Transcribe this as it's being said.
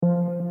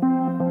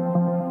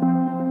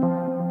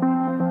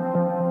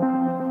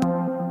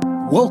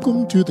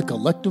Welcome to the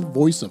Collective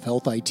Voice of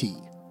Health IT,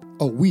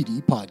 a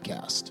WEDI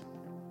podcast.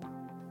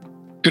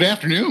 Good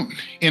afternoon.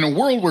 In a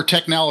world where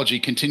technology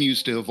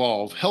continues to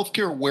evolve,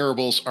 healthcare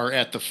wearables are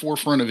at the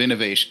forefront of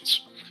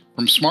innovations.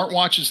 From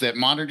smartwatches that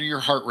monitor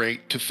your heart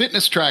rate to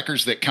fitness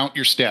trackers that count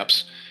your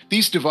steps,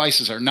 these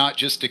devices are not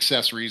just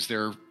accessories,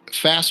 they're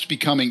fast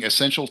becoming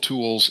essential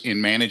tools in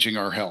managing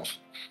our health.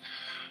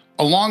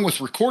 Along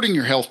with recording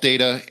your health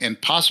data and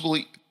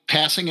possibly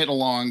passing it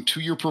along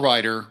to your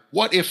provider,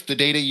 what if the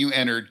data you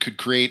entered could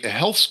create a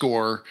health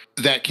score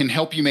that can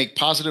help you make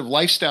positive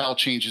lifestyle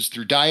changes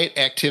through diet,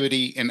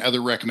 activity, and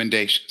other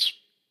recommendations?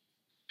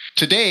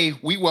 Today,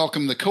 we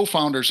welcome the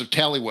co-founders of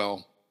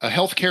tallywell, a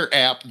healthcare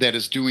app that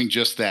is doing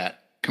just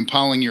that,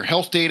 compiling your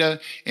health data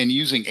and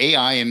using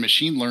AI and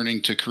machine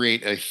learning to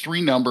create a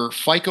 3-number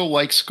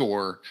FICO-like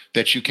score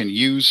that you can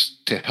use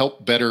to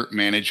help better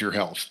manage your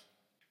health.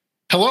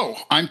 Hello,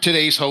 I'm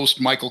today's host,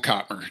 Michael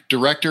Kottmer,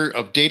 Director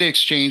of Data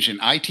Exchange and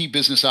IT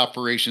Business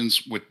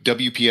Operations with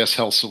WPS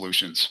Health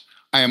Solutions.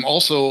 I am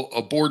also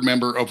a board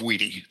member of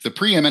WEDI, the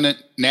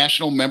preeminent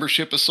national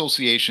membership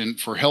association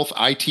for health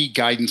IT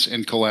guidance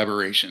and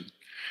collaboration.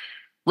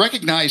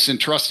 Recognized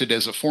and trusted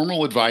as a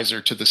formal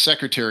advisor to the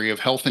Secretary of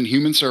Health and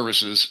Human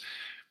Services,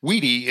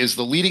 WEDI is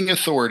the leading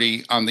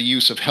authority on the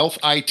use of health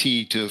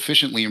IT to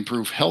efficiently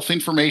improve health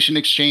information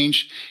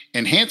exchange,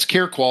 enhance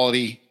care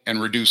quality,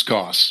 and reduce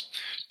costs.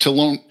 To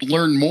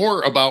learn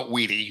more about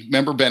WEDI,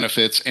 member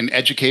benefits, and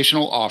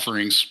educational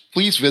offerings,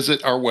 please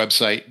visit our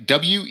website,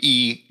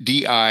 wedi.org.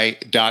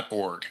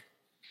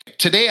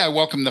 Today, I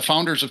welcome the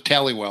founders of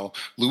tallywell,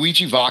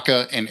 Luigi,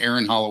 Vacca, and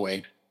Aaron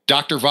Holloway.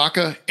 Dr.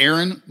 Vacca,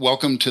 Aaron,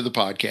 welcome to the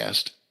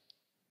podcast.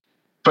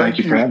 Thank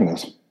you for having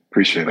us.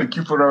 Appreciate it. Thank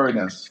you for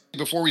having us.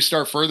 Before we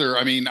start further,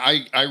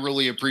 I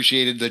really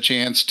appreciated the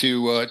chance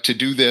to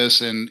do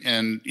this, and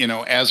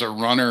as a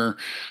runner,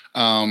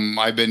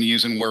 I've been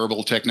using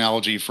wearable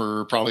technology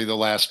for probably the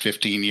last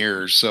 15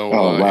 years. So,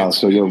 wow!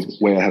 So you're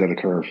way ahead of the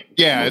curve.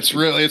 Yeah, it's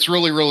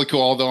really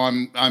cool. Although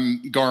I'm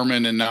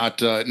Garmin and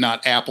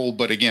not Apple,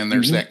 but again,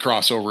 there's that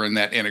crossover and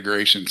that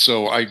integration.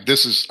 So I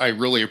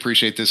really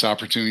appreciate this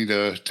opportunity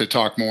to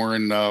talk more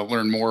and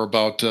learn more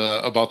about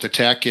the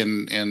tech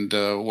and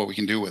what we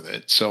can do with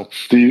it. So,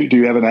 do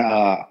you have an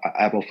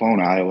Apple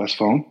phone, an iOS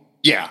phone?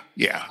 Yeah.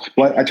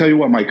 Well, I tell you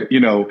what, Mike,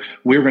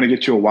 we're going to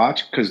get you a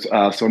watch because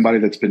somebody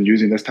that's been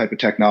using this type of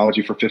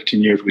technology for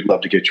 15 years, we'd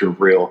love to get you a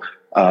real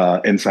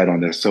insight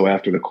on this. So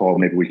after the call,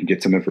 maybe we can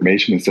get some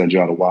information and send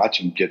you out a watch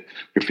and get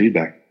your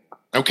feedback.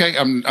 Okay,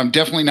 I'm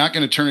definitely not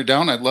going to turn it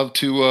down. I'd love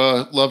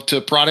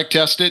to product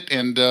test it,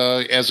 and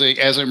as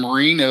a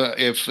Marine,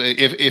 if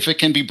it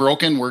can be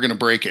broken, we're going to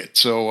break it.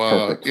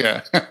 So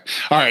yeah,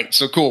 all right.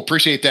 So cool.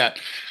 Appreciate that.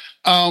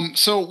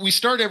 So we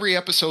start every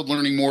episode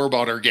learning more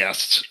about our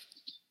guests.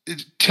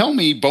 Tell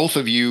me, both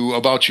of you,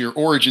 about your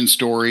origin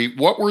story.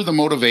 What were the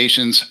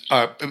motivations?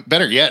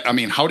 Better yet,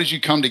 how did you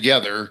come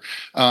together?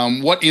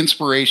 What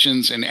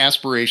inspirations and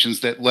aspirations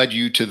that led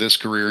you to this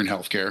career in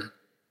healthcare?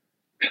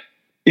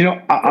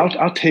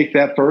 I'll take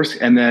that first,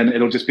 and then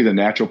it'll just be the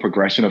natural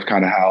progression of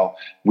kind of how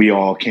we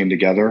all came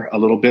together a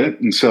little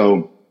bit. And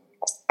so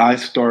I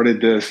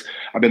started this.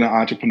 I've been an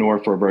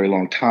entrepreneur for a very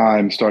long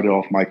time. Started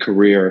off my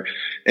career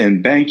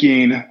in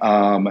banking,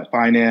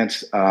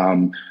 finance,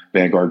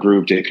 Vanguard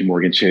Group, JP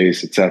Morgan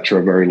Chase, et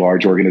cetera, very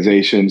large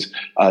organizations.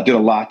 Did a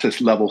lot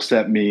to level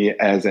set me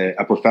as a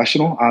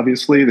professional.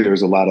 Obviously,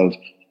 there's a lot of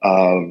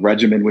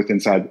regimen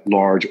inside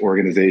large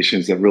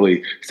organizations that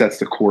really sets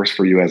the course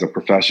for you as a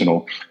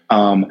professional.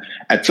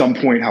 At some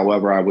point,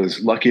 however, I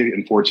was lucky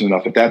and fortunate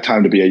enough at that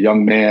time to be a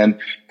young man,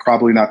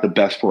 probably not the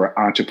best for an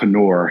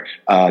entrepreneur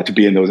to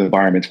be in those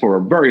environments for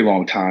a very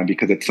long time,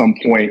 because at some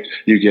point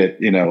you get,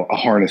 a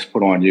harness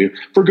put on you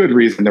for good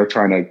reason. They're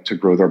trying to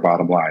grow their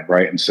bottom line,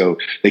 right? And so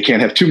they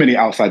can't have too many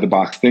outside the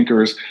box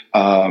thinkers.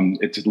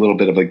 It's a little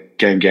bit of a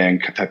gang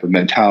type of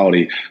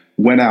mentality.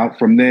 Went out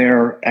from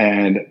there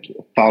and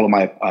followed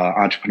my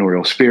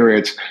entrepreneurial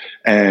spirits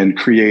and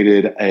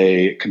created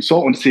a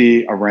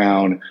consultancy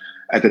around,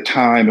 at the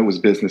time, it was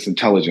business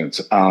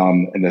intelligence.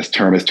 And this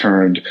term has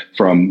turned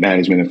from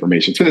management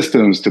information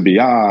systems to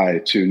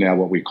BI to now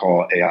what we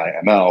call AI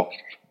ML.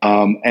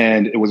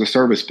 And it was a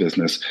service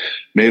business.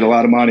 Made a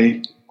lot of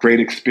money. Great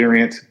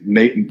experience,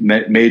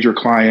 major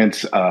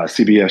clients,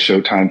 CBS,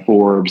 Showtime,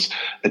 Forbes,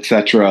 et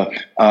cetera.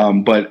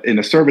 But in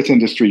the service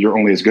industry, you're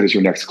only as good as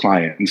your next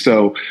client. And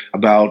so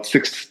about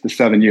 6 to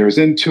 7 years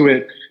into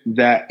it,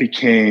 that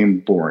became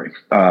boring,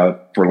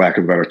 for lack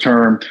of a better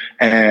term.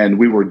 And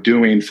we were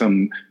doing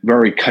some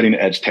very cutting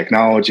edge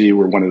technology.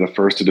 We're one of the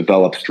first to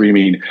develop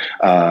streaming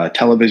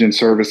television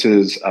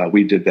services.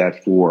 We did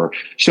that for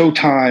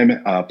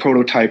Showtime,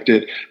 prototyped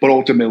it, but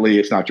ultimately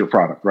it's not your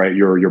product, right?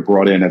 You're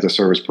brought in as a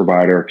service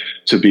provider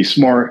to be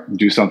smart,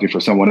 do something for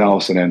someone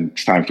else, and then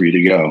it's time for you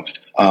to go.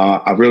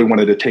 I really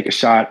wanted to take a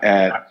shot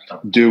at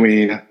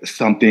doing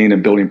something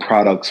and building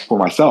products for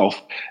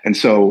myself. And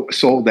so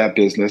sold that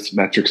business,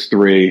 Metrics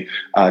 3,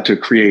 to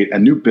create a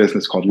new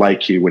business called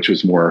Lightkey, which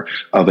was more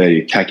of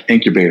a tech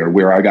incubator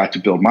where I got to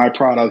build my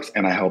products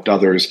and I helped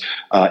others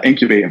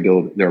incubate and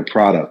build their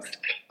products.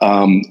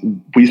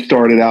 We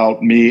started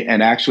out, me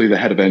and actually the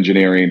head of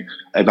engineering,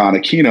 Ivan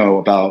Aquino,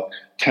 about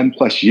 10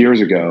 plus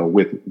years ago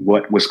with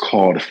what was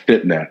called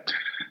FitNet.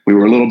 We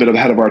were a little bit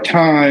ahead of our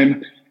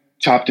time,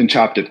 chopped at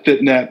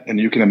FitNet. And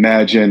you can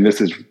imagine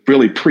this is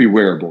really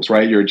pre-wearables,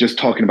 right? You're just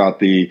talking about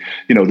the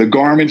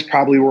garments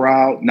probably were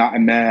out, not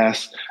en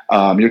masse.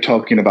 You're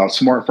talking about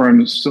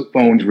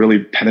smartphones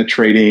really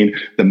penetrating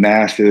the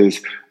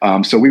masses.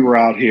 So we were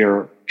out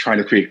here trying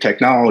to create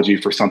technology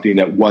for something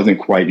that wasn't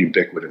quite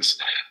ubiquitous.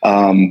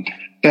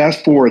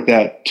 Fast forward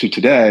that to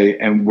today,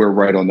 and we're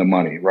right on the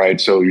money, right?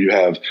 So you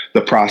have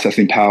the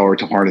processing power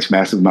to harness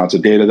massive amounts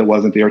of data that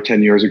wasn't there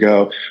 10 years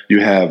ago.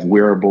 You have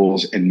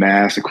wearables en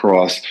masse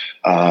across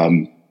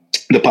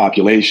the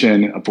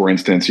population. For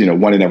instance,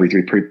 1 in every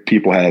 3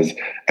 people has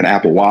an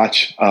Apple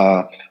Watch.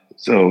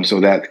 So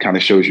that kind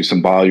of shows you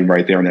some volume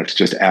right there, and that's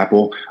just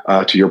Apple.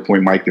 To your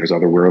point, Mike, there's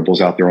other wearables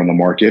out there on the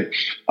market.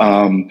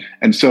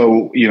 And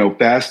so,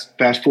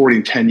 fast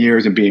forwarding 10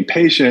 years and being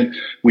patient,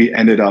 we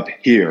ended up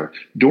here.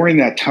 During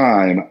that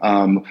time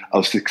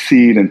of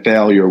succeed and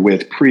failure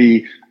with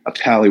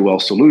tallywell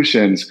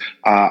solutions,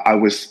 I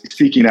was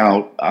seeking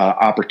out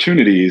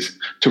opportunities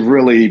to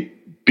really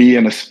be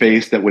in a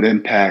space that would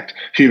impact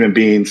human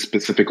beings,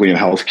 specifically in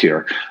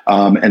healthcare.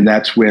 And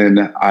that's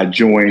when I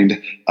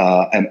joined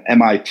an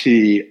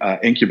MIT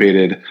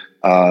incubated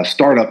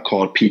startup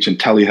called Peach and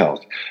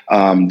Telehealth.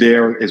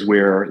 There is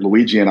where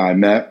Luigi and I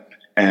met,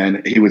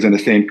 and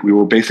we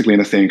were basically in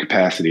the same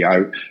capacity.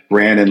 I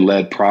ran and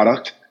led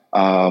product,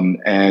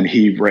 and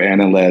he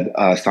ran and led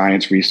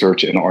science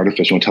research and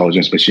artificial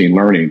intelligence, machine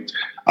learning.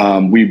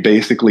 We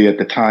basically at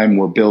the time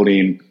were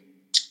building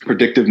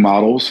predictive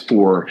models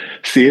for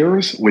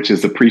SEERS, which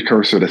is the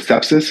precursor to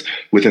sepsis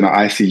within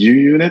ICU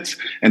units.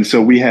 And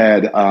so we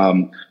had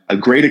a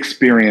great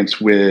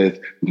experience with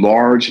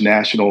large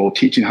national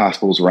teaching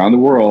hospitals around the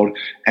world,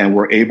 and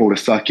were able to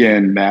suck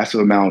in massive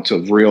amounts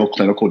of real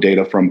clinical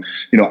data from,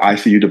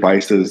 ICU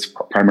devices,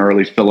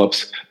 primarily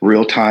Philips,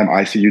 real-time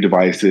ICU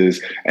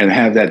devices, and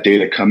have that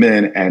data come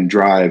in and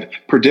drive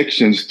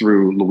predictions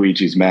through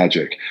Luigi's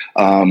magic.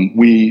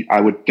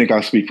 I would think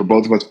I'll speak for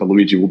both of us, but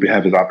Luigi will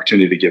have his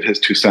opportunity to give his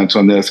 2 cents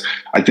on this.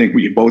 I think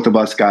both of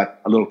us got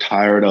a little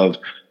tired of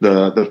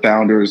the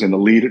founders and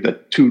the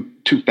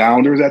two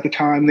founders at the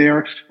time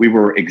there. We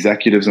were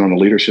executives on the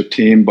leadership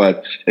team,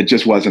 but it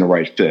just wasn't a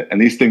right fit. And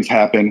these things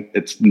happen.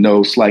 It's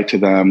no slight to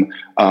them.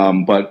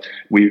 But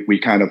we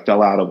kind of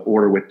fell out of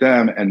order with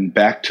them, and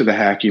back to the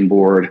hacking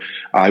board.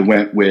 I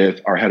went with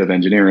our head of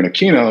engineering,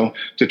 Aquino,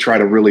 to try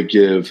to really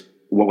give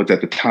what was at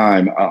the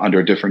time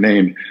under a different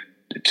name,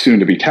 soon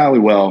to be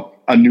Tallywell,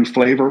 a new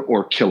flavor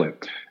or kill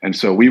it. And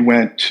so we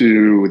went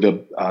to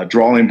the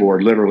drawing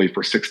board literally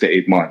for 6 to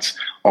 8 months.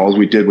 All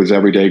we did was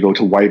every day go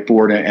to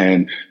whiteboard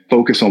and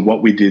focus on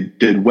what we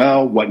did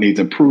well, what needs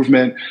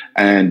improvement,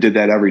 and did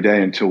that every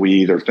day until we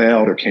either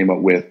failed or came up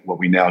with what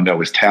we now know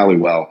as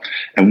Tallywell.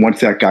 And once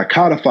that got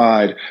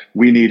codified,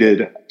 we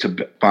needed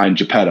to find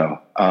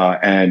Geppetto.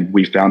 And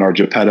we found our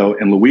Geppetto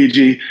in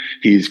Luigi.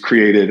 He's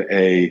created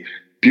a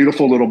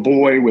beautiful little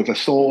boy with a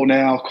soul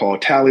now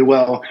called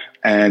Tallywell.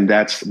 And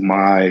that's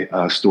my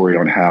story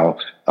on how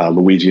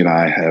Luigi and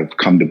I have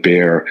come to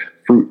bear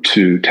fruit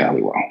to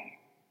Tallywell.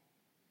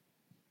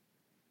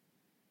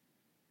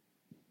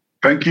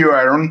 Thank you,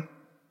 Aaron.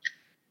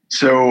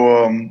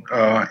 So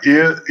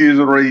he's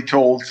already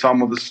told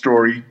some of the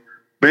story.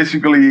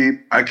 Basically,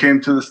 I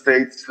came to the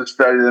States to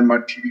study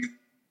MIT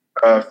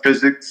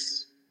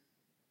physics,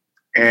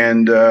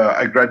 and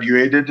I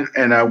graduated,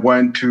 and I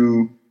went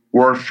to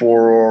work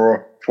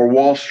for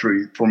Wall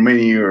Street for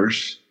many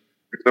years.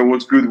 I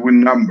was good with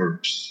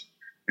numbers.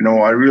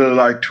 I really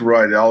like to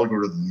write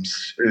algorithms.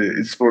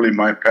 It's really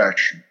my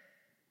passion.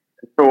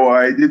 So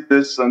I did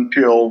this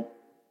until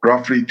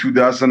roughly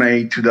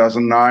 2008,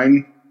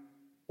 2009,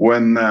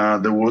 when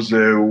there was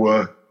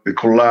the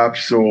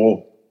collapse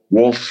of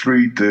Wall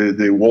Street,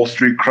 the Wall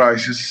Street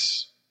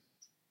crisis.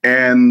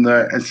 And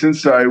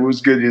since I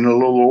was getting a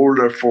little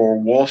older for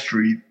Wall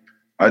Street,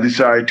 I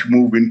decided to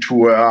move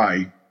into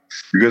AI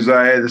because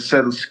I had a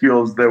set of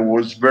skills that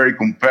was very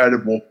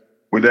compatible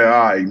with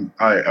AI.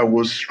 I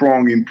was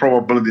strong in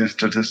probability and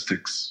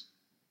statistics.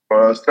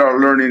 I started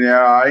learning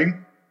AI,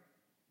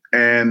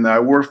 and I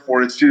worked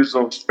for a series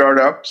of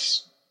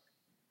startups,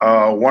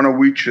 one of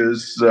which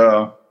is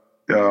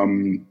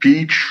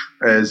Peach,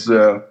 as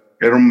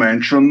Aaron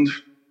mentioned,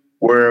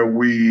 where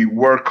we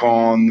work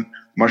on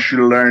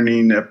machine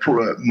learning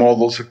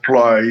models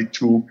applied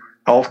to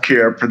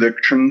healthcare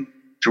prediction,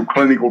 to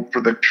clinical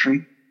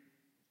prediction.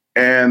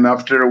 And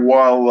after a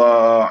while,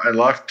 I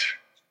left.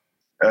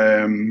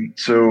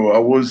 So I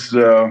was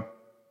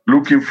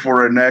looking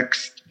for a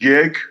next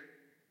gig.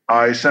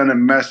 I sent a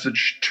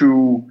message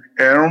to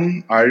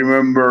Aaron. I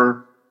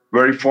remember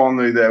very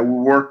fondly that we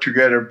work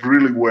together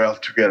really well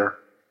together.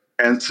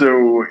 And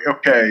so,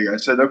 I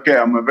said,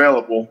 I'm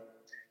available.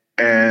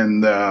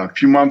 And a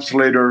few months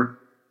later,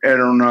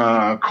 Aaron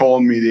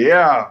called me.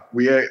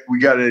 We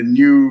got a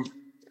new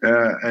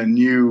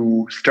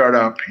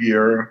startup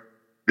here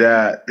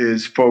that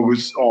is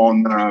focused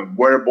on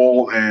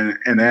wearable and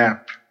an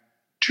app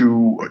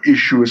to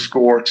issue a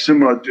score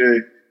similar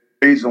to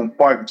based on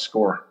FICO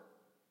score.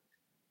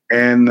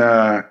 And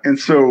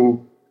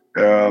so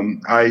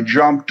I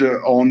jumped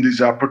on this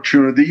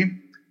opportunity,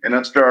 and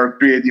I started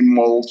creating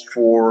models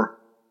for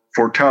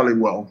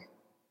tallywell.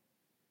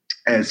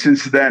 And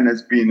since then,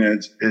 it's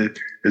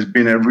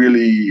been a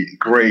really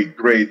great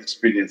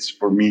experience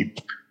for me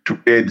to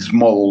create these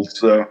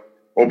models,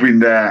 hoping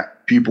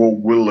that people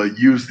will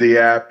use the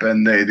app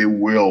and they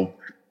will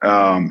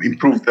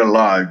improve their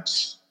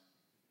lives.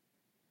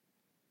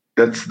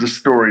 That's the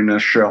story in a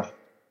nutshell.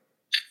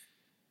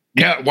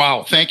 Yeah.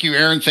 Wow. Thank you,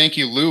 Aaron. Thank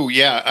you, Lou.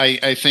 Yeah.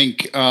 I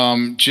think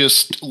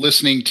just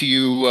listening to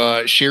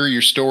you share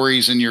your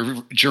stories and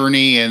your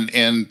journey,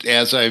 and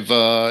as I've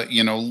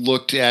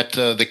looked at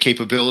the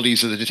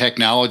capabilities of the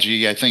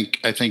technology, I think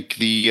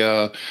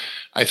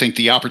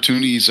the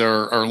opportunities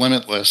are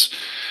limitless.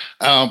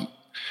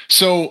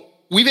 So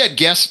we've had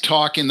guests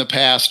talk in the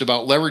past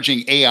about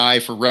leveraging AI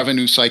for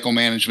revenue cycle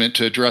management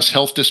to address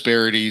health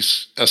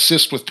disparities,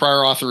 assist with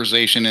prior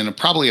authorization, and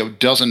probably a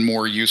dozen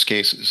more use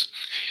cases.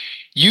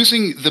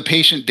 Using the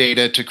patient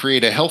data to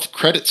create a health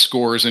credit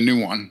score is a new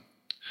one.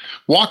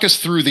 Walk us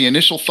through the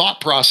initial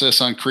thought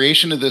process on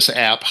creation of this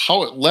app,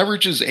 how it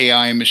leverages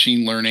AI and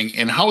machine learning,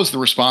 and how has the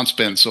response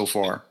been so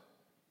far?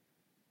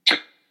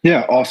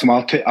 Yeah, awesome.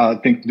 I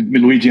think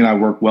Luigi and I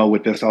work well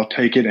with this. I'll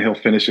take it and he'll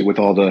finish it with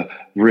all the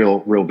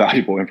real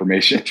valuable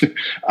information.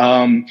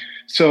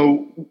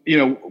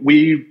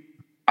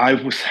 I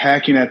was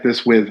hacking at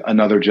this with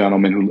another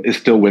gentleman who is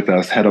still with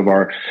us, head of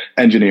our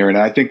engineering.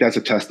 And I think that's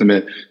a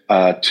testament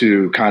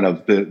to kind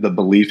of the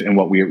belief in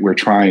what we're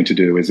trying to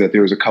do, is that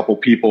there's a couple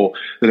people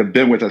that have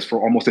been with us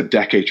for almost a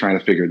decade trying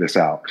to figure this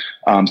out.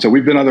 So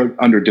we've been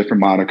under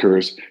different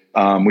monikers.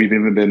 We've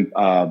even been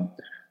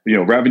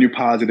revenue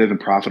positive and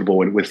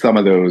profitable. And with some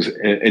of those,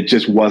 it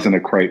just wasn't a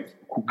quite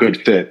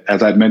good fit.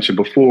 As I'd mentioned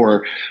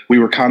before, we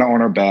were kind of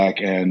on our back,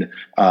 and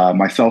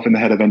myself and the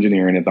head of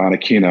engineering at Don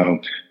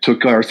Aquino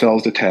took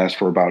ourselves to task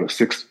for about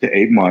 6 to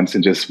 8 months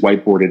and just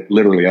whiteboarded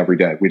literally every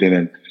day. We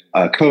didn't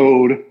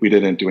code. We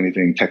didn't do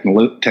anything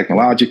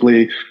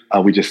technologically.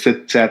 We just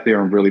sat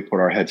there and really put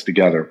our heads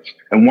together.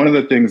 And one of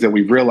the things that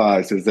we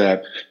realized is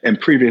that in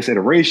previous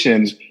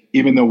iterations,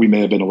 even though we may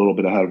have been a little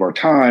bit ahead of our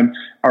time,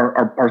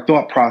 our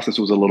thought process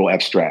was a little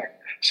abstract.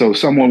 So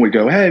someone would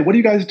go, "Hey, what do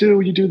you guys do?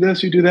 You do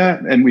this, you do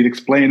that." And we'd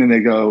explain, and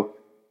they go,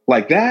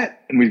 "Like that?"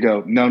 And we'd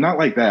go, "No, not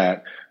like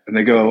that." And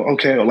they go,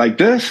 "Okay, like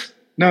this?"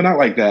 "No, not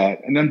like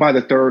that." And then by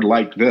the third,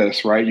 "Like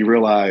this," right? You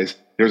realize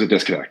there's a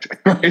disconnect,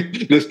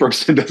 right? This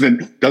person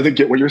doesn't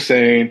get what you're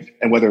saying.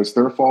 And whether it's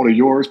their fault or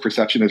yours,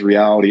 perception is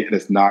reality, and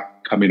it's not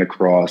coming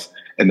across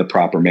in the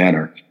proper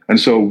manner. And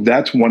so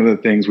that's one of the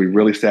things we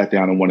really sat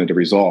down and wanted to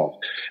resolve.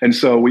 And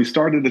so we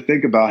started to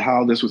think about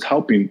how this was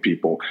helping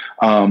people.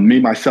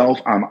 Myself,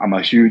 I'm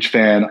a huge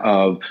fan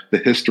of the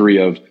history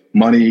of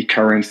money,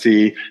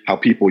 currency, how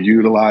people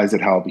utilize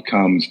it, how it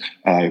becomes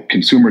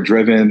consumer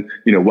driven,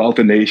 wealth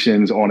of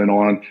nations, on and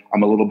on.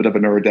 I'm a little bit of a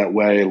nerd that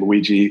way.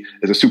 Luigi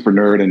is a super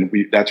nerd, and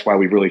that's why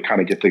we really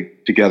kind of get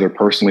together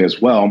personally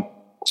as well.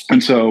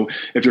 And so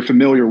if you're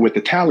familiar with the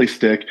tally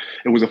stick,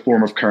 it was a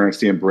form of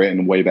currency in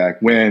Britain way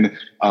back when,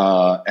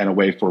 and a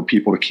way for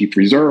people to keep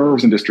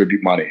reserves and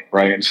distribute money,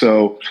 right? And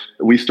so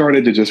we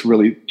started to just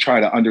really try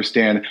to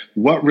understand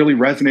what really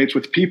resonates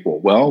with people.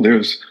 Well,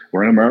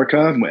 we're in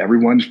America,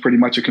 everyone's pretty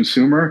much a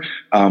consumer.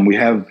 We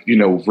have,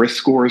 risk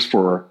scores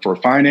for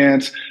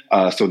finance,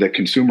 so that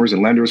consumers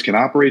and lenders can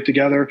operate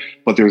together,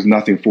 but there's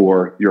nothing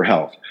for your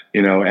health.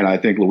 And I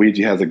think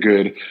Luigi has a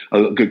good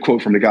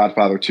quote from The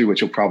Godfather too, which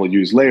he'll probably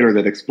use later,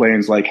 that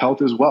explains like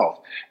health is wealth.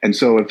 And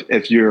so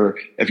if you're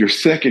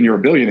sick and you're a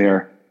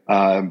billionaire,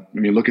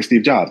 look at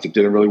Steve Jobs. It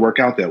didn't really work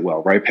out that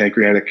well, right?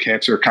 Pancreatic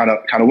cancer kind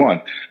of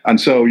won. And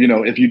so,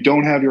 if you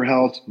don't have your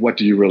health, what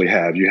do you really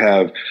have? You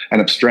have an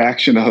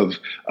abstraction of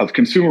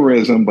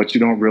consumerism, but you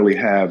don't really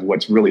have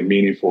what's really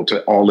meaningful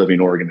to all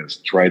living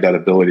organisms, right? That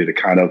ability to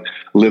kind of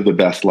live the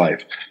best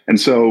life. And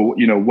so,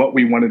 what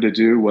we wanted to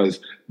do was,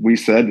 we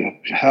said,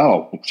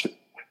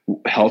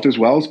 health is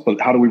wealth,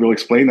 but how do we really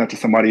explain that to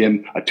somebody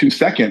in a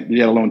 2-second,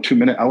 let alone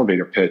 2-minute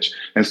elevator pitch?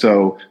 And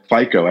so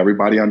FICO,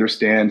 everybody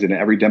understands in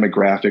every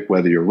demographic,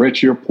 whether you're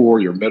rich, you're poor,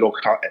 you're middle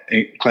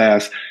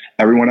class,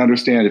 everyone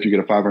understands if you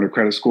get a 500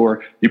 credit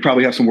score, you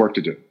probably have some work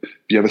to do.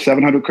 If you have a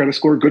 700 credit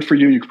score, good for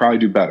you. You could probably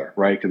do better,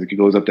 right? Because it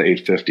goes up to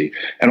 850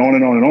 and on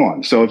and on and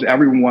on. So if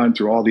everyone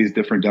through all these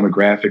different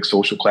demographics,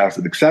 social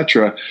classes, et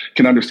cetera,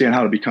 can understand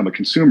how to become a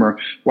consumer,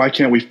 why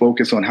can't we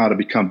focus on how to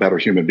become better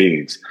human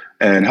beings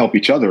and help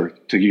each other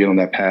to get on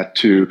that path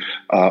to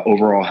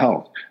overall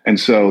health? And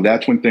so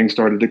that's when things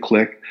started to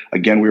click.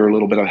 Again, we were a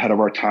little bit ahead of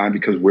our time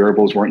because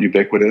wearables weren't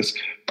ubiquitous.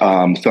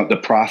 So the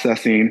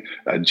processing,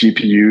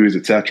 GPUs,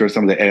 et cetera,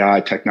 some of the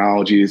AI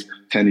technologies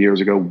 10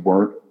 years ago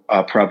weren't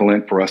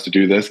prevalent for us to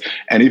do this.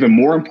 And even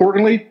more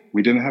importantly,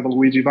 we didn't have a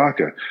Luigi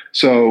Vacca.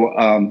 So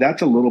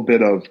that's a little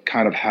bit of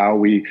kind of how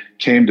we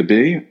came to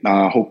be.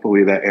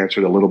 Hopefully that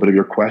answered a little bit of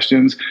your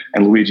questions.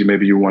 And Luigi,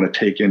 maybe you want to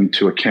take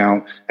into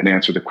account and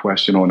answer the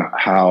question on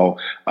how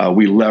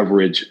we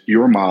leverage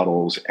your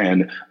models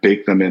and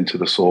bake them into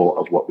the soul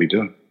of what we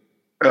do.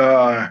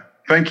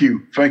 Thank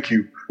you.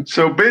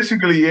 So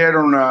basically,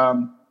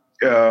 Aaron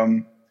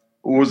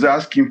was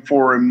asking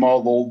for a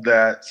model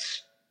that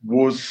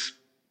was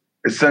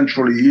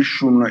essentially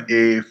issuing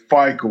a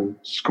FICO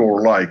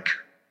score-like,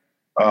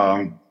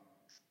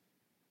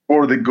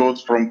 or that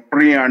goes from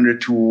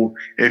 300 to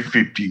a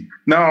 50.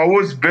 Now, I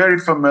was very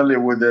familiar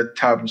with that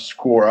type of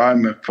score.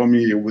 I'm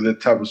familiar with that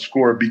type of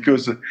score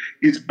because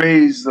it's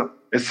based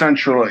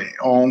essentially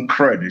on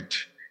credit.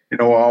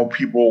 How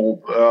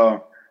people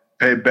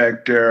pay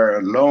back their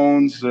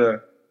loans,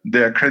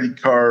 their credit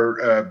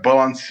card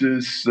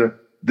balances,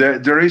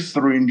 their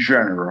history in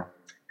general.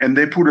 And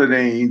they put it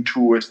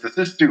into a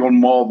statistical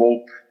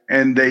model,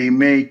 and they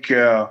make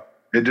a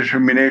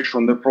determination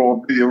on the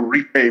probability of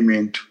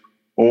repayment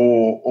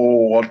or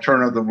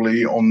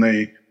alternatively on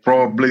the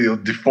probability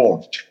of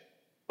default.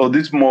 So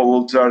these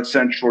models are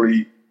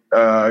essentially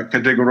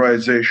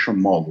categorization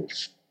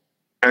models.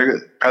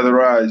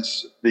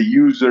 Categorize the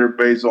user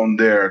based on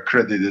their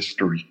credit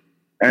history.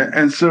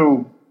 And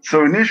so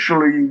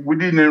initially, we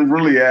didn't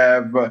really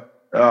have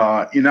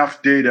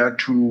enough data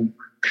to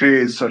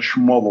create such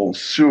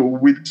models. So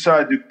we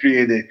decided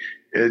to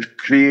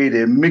create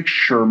a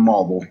mixture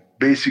model,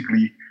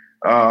 basically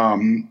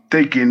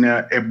taking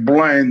a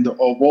blend of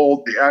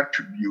all the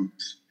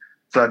attributes,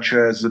 such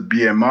as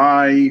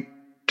BMI,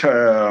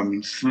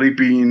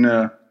 sleeping,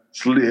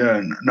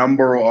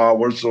 number of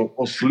hours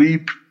of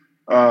sleep,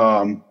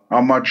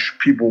 how much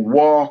people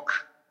walk,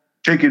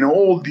 taking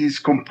all these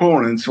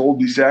components, all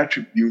these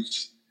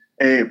attributes,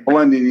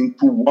 blending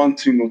into one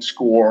single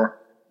score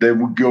that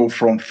would go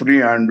from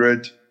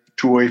 300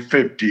 to a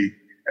 50,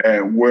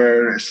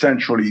 where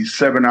essentially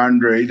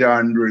 700,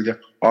 800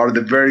 are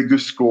the very good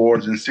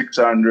scores, and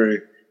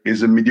 600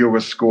 is a mediocre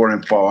score,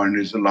 and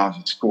 500 is a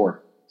lousy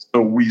score.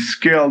 So we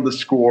scale the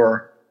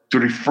score to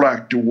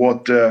reflect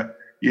what the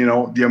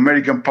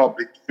American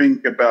public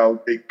think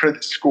about a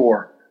credit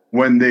score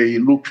when they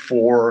look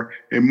for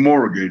a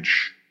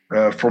mortgage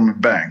from a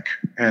bank.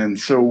 And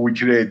so we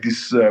create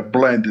this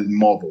blended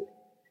model,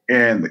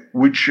 and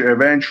which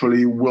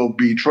eventually will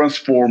be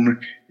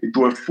transformed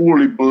into a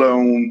fully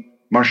blown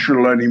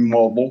machine learning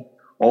model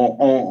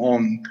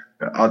on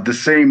at the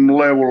same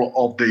level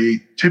of the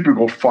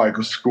typical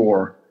FICO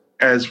score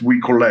as we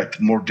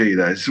collect more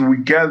data. As we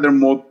gather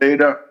more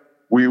data,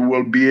 we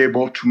will be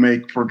able to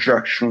make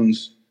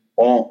projections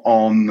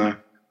on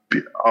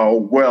how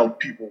well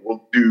people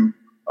will do,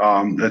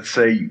 let's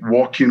say,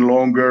 walking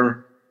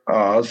longer,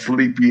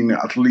 sleeping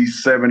at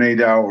least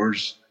 7-8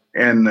 hours,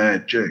 and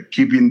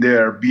keeping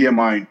their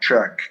BMI in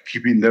check,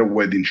 keeping their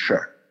weight in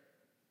check.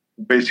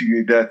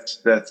 Basically, that's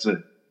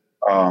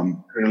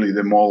really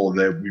the model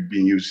that we've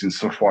been using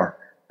so far.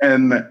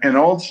 And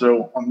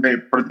also on the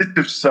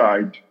predictive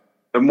side,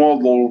 the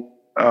model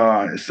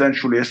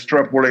essentially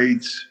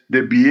extrapolates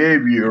the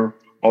behavior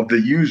of the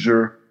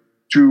user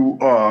to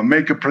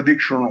make a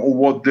prediction of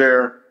what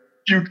their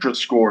future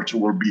scores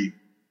will be.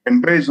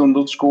 And based on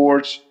those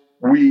scores,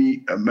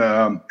 we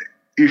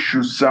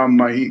issue some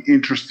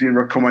interesting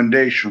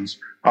recommendations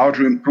how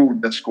to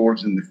improve the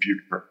scores in the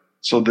future.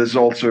 So there's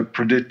also a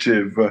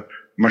predictive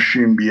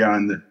machine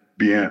beyond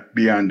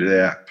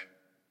the app.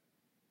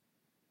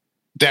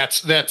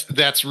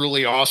 That's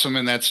really awesome,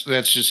 and that's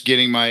just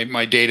getting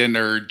my data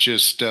nerd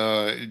just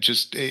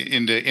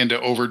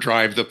into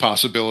overdrive the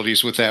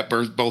possibilities with that,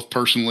 both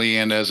personally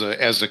and as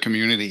a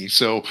community.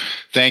 So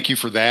thank you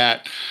for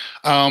that.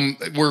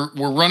 We're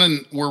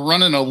running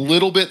a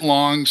little bit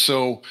long,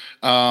 so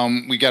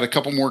we got a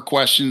couple more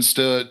questions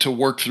to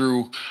work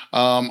through.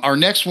 Our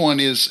next one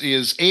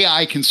is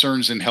AI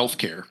concerns in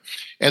healthcare.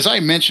 As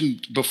I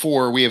mentioned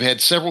before, we have had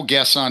several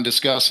guests on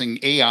discussing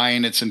AI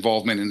and its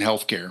involvement in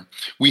healthcare.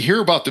 We hear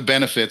about the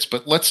benefits,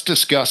 but let's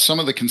discuss some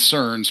of the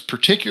concerns,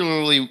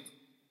 particularly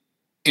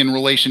in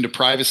relation to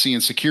privacy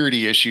and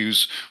security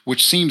issues,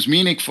 which seems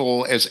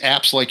meaningful as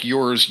apps like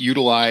yours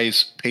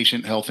utilize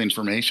patient health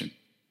information.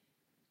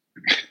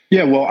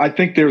 Yeah, well, I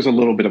think there's a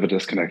little bit of a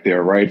disconnect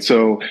there, right?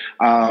 So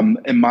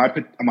in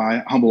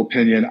my humble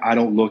opinion, I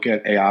don't look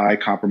at AI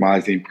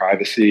compromising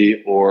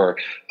privacy or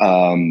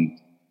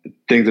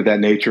things of that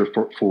nature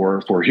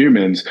for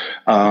humans.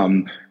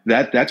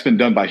 That's been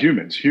done by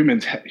humans.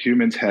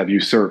 Humans have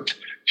usurped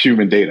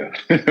human data,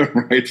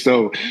 right?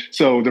 So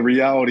the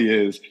reality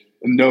is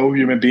no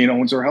human being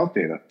owns their health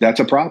data. That's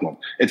a problem.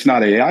 It's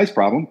not AI's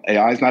problem.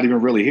 AI is not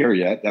even really here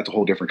yet. That's a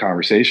whole different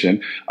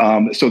conversation.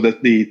 So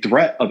the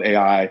threat of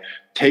AI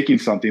taking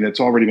something that's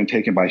already been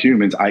taken by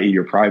humans, i.e.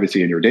 your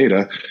privacy and your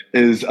data,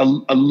 is a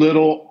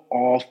little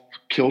off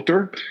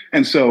kilter.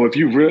 And so if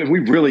we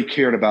really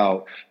cared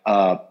about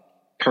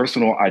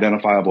personal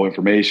identifiable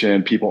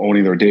information, people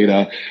owning their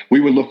data, we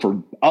would look for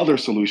other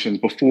solutions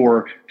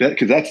before that,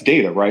 because that's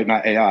data, right?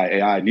 Not AI.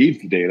 AI needs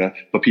the data,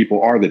 but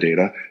people are the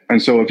data. And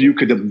so if you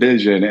could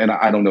envision, and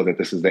I don't know that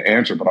this is the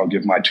answer, but I'll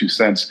give my 2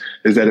 cents,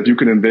 is that if you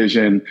could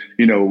envision,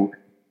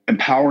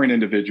 empowering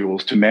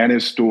individuals to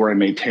manage, store, and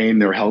maintain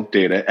their health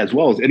data, as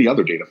well as any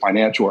other data,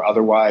 financial or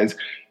otherwise,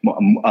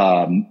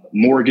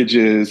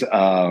 mortgages,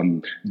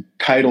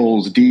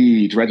 titles,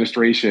 deeds,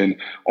 registration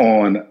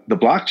on the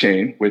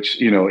blockchain,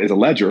 which, is a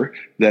ledger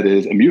that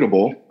is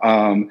immutable.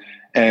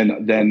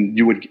 And then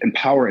you would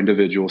empower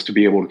individuals to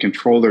be able to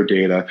control their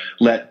data,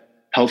 let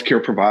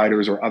healthcare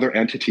providers or other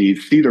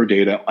entities see their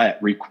data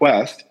at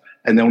request,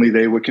 and only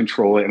they would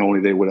control it, and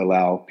only they would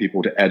allow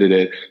people to edit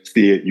it,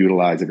 see it,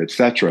 utilize it, et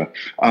cetera.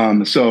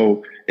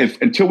 So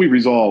until we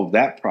resolve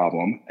that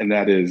problem, and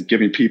that is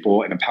giving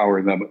people and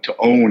empowering them to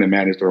own and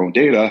manage their own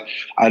data,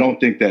 I don't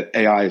think that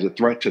AI is a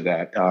threat to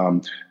that.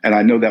 And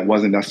I know that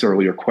wasn't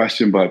necessarily your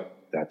question, but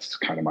that's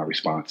kind of my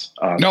response.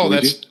 No,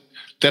 Luigi?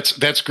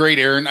 That's great,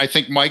 Aaron. I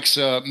think Mike's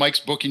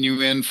booking you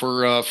in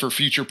for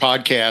future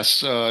podcasts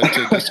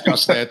to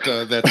discuss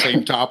that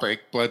same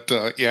topic. But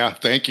yeah,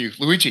 thank you,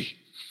 Luigi.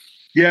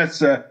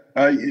 Yes,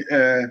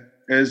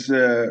 as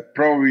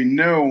probably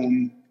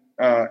known,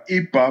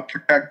 HIPAA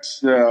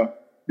protects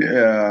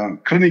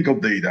clinical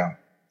data,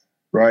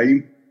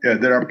 right?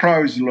 There are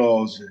privacy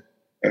laws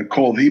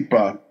called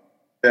HIPAA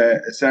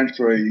that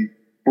essentially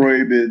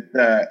prohibit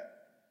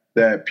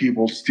that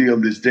people steal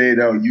this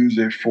data or use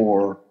it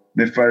for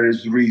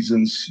nefarious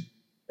reasons,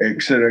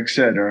 et cetera, et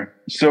cetera.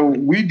 So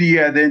we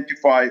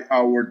de-identify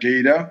our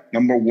data,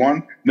 number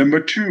one. Number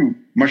two,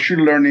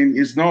 machine learning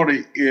is not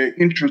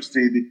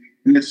interested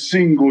in a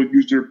single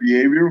user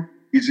behavior,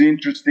 is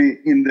interested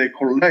in the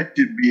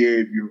collective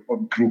behavior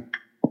of group.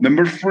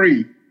 Number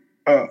three,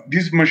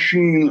 these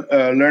machine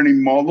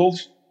learning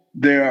models,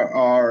 they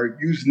are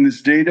using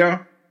this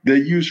data, they're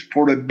used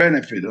for the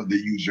benefit of the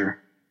user.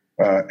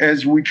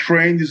 As we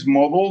train these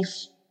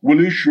models,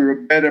 we'll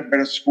issue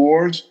better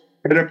scores,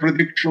 better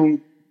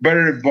prediction,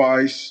 better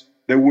advice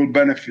that will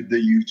benefit the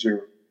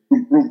user, to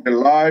improve their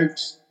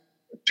lives,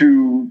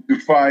 to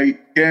fight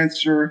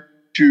cancer,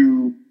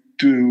 to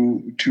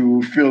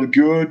feel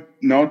good,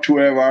 not to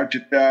have heart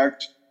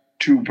attacks,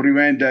 to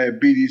prevent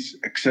diabetes,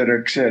 et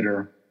cetera, et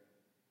cetera.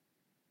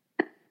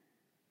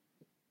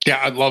 Yeah,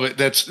 I love it.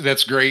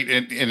 That's great.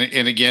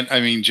 And again,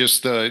 I mean,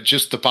 just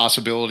the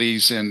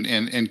possibilities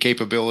and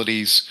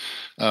capabilities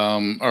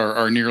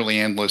are nearly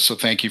endless. So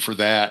thank you for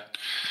that.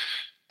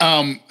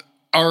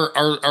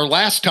 Our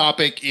last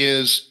topic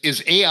is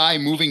AI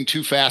moving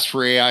too fast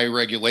for AI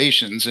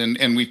regulations?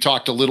 And we've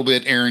talked a little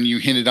bit, Aaron, you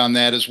hinted on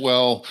that as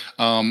well.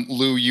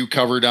 Lou, you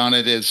covered on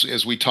it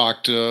as we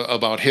talked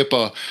about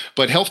HIPAA.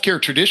 But healthcare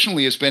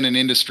traditionally has been an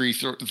industry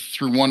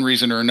through one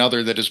reason or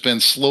another that has been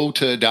slow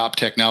to adopt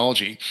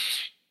technology.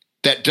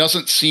 That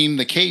doesn't seem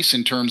the case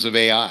in terms of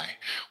AI.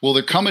 Will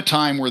there come a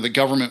time where the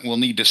government will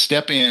need to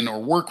step in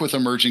or work with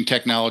emerging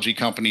technology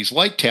companies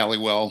like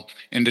tallywell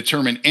and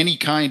determine any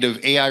kind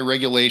of AI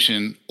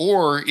regulation,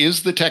 or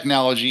is the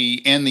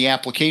technology and the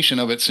application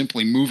of it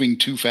simply moving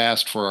too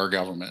fast for our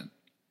government?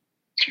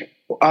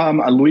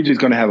 Luigi's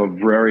going to have a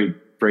very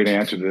great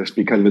answer to this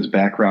because of his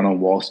background on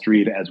Wall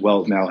Street, as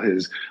well as now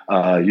his,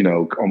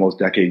 almost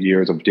decade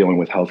years of dealing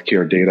with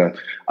healthcare data.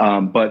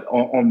 But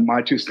on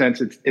my 2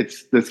 cents,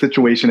 it's the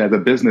situation as a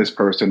business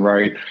person,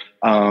 right?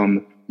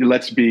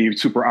 Let's be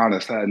super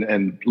honest,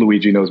 and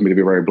Luigi knows me to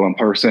be a very blunt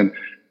person.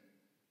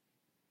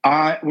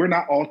 We're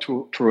not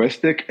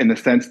altruistic in the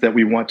sense that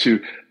we want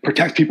to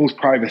protect people's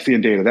privacy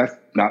and data. That's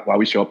not why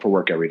we show up for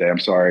work every day. I'm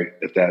sorry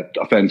if that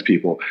offends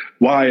people.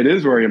 Why it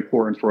is very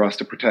important for us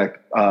to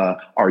protect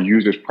our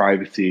users'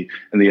 privacy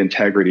and the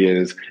integrity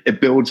is it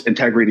builds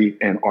integrity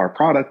in our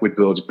product, which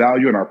builds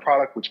value in our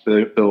product, which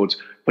builds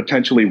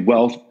potentially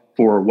wealth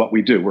for what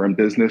we do. We're in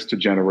business to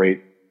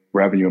generate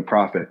revenue and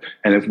profit.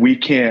 And if we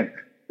can't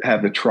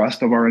have the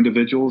trust of our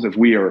individuals, if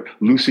we are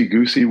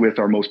loosey-goosey with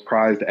our most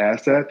prized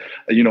asset,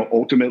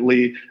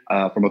 ultimately,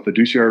 from a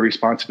fiduciary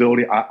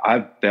responsibility,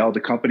 I've failed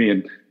the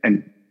company,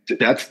 and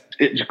that's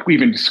it,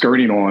 even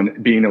skirting on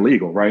being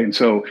illegal, right? And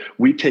so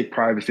we take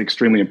privacy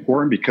extremely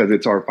important because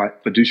it's our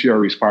fiduciary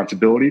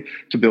responsibility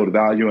to build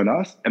value in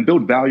us and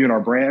build value in our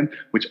brand,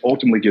 which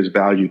ultimately gives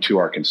value to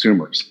our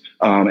consumers.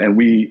 And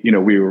we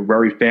were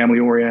very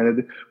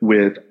family-oriented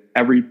with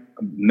every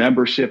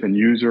membership and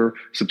user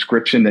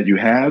subscription that you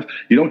have.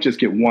 You don't just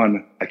get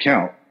one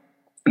account.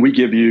 We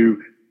give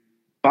you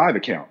 5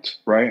 accounts,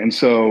 right? And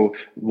so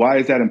why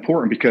is that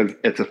important? Because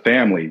it's a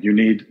family.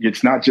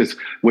 It's not just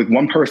with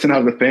one person out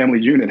of the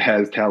family unit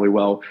has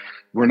tallywell.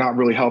 we're not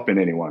really helping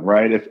anyone,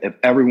 right? If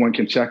everyone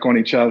can check on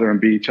each other and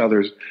be each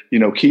other's,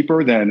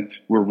 keeper, then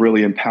we're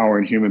really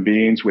empowering human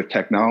beings with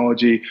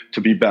technology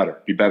to be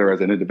better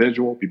as an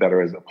individual, be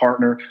better as a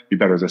partner, be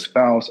better as a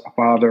spouse, a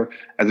father,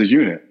 as a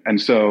unit.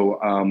 And so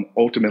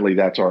ultimately,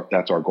 that's our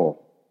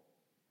goal.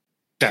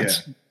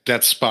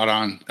 That's spot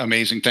on.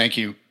 Amazing. Thank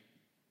you.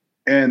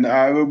 And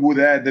I would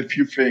add a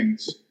few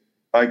things.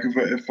 Like,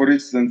 for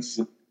instance,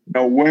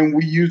 when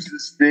we use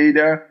this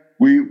data,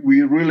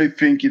 we're really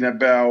thinking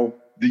about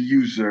the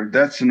user.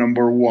 That's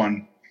number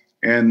one.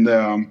 And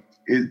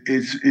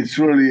it's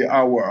really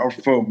our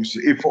focus.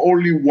 If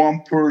only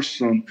one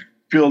person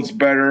feels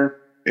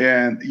better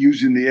and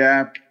using the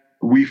app,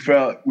 we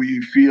feel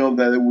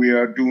that we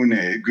are doing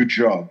a good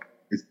job.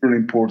 It's very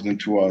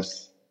important to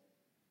us.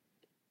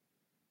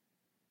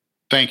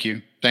 Thank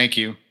you.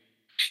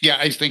 Yeah,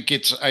 I think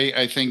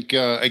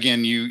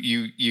again,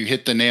 you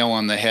hit the nail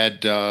on the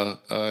head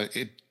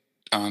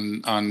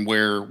on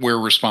where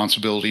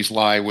responsibilities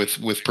lie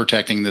with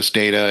protecting this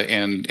data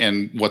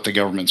and what the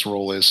government's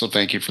role is. So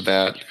thank you for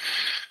that.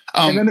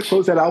 And then to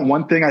close that out,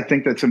 one thing I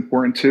think that's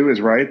important too is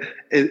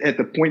at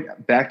the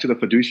point back to the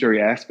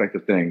fiduciary aspect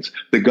of things,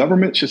 the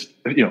government just,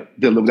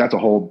 that's a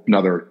whole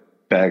nother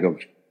bag of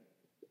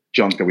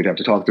junk that we'd have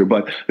to talk through,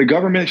 but the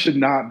government should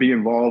not be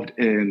involved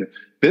in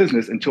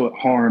business until it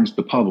harms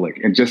the public.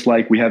 And just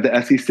like we have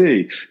the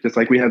SEC, just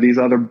like we have these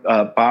other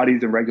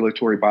bodies and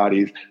regulatory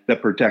bodies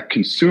that protect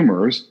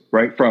consumers,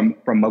 right, from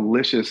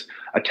malicious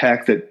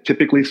attacks that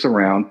typically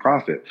surround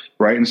profit,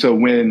 right? And so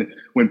when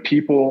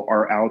people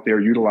are out there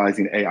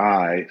utilizing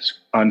AI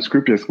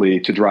unscrupulously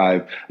to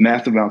drive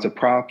massive amounts of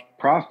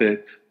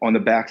profit on the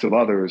backs of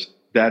others,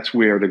 that's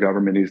where the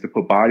government needs to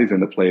put bodies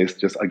into place,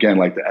 just again,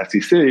 like the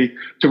SEC,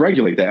 to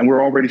regulate that. And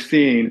we're already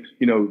seeing,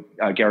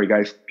 Gary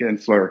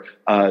Gensler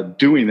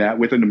doing that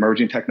with an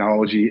emerging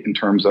technology in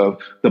terms of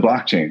the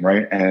blockchain,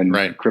 right? And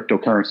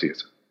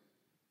cryptocurrencies.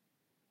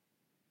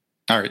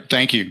 All right.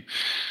 Thank you.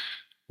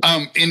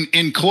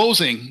 In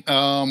closing,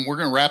 we're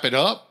going to wrap it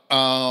up.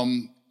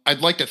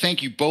 I'd like to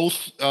thank you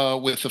both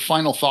with the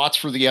final thoughts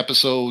for the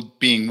episode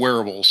being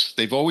wearables.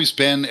 They've always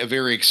been a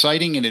very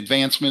exciting and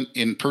advancement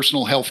in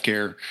personal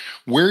healthcare.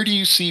 Where do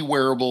you see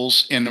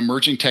wearables and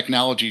emerging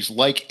technologies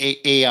like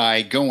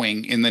AI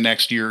going in the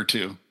next year or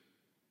two?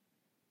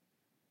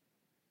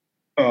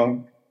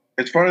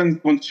 As far as I'm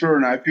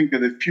concerned, I think that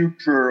the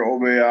future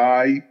of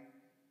AI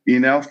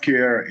in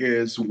healthcare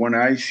is when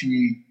I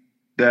see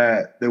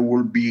that there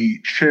will be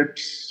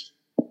chips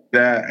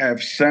that have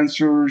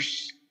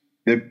sensors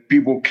that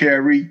people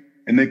carry,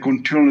 and they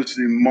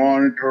continuously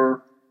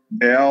monitor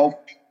the health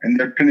and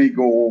the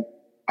clinical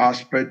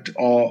aspect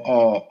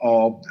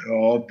of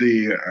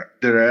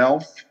their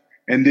health,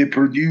 and they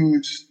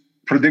produce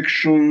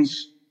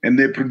predictions and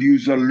they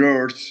produce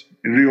alerts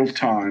in real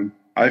time.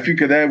 I think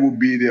that would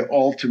be the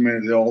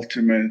ultimate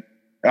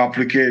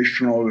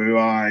application of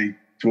AI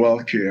to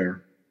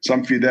healthcare,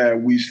 something that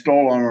we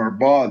install on our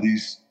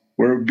bodies,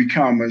 where it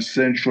become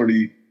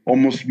essentially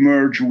almost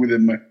merged with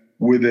a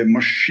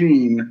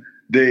machine.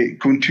 They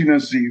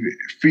continuously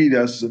feed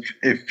us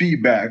a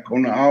feedback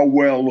on how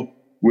well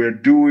we're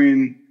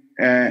doing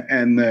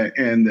and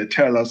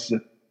tell us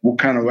what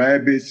kind of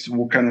habits,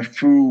 what kind of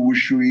food we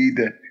should eat,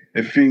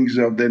 things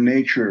of the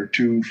nature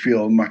to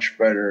feel much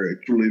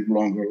better, to live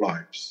longer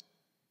lives.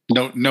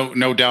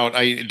 No doubt.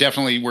 I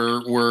definitely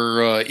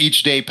we're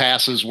each day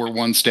passes, we're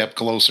one step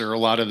closer. A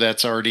lot of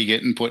that's already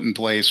getting put in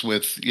place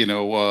with,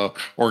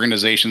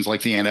 organizations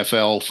like the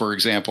NFL, for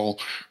example.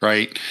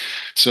 Right.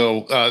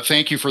 So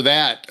thank you for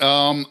that.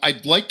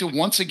 I'd like to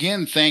once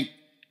again thank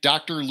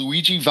Dr.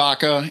 Luigi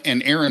Vacca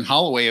and Aaron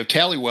Holloway of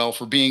Tallywell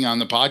for being on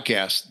the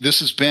podcast.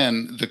 This has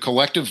been the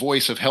collective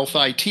voice of Health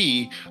IT,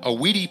 a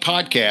WEDI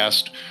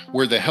podcast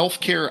where the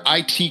healthcare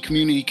IT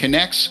community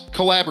connects,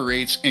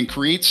 collaborates, and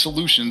creates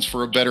solutions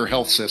for a better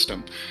health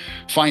system.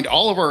 Find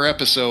all of our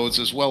episodes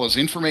as well as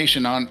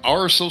information on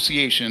our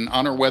association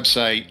on our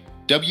website,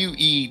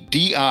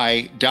 WEDI.org.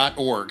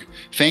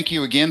 Thank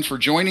you again for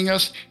joining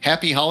us.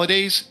 Happy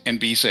holidays and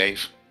be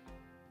safe.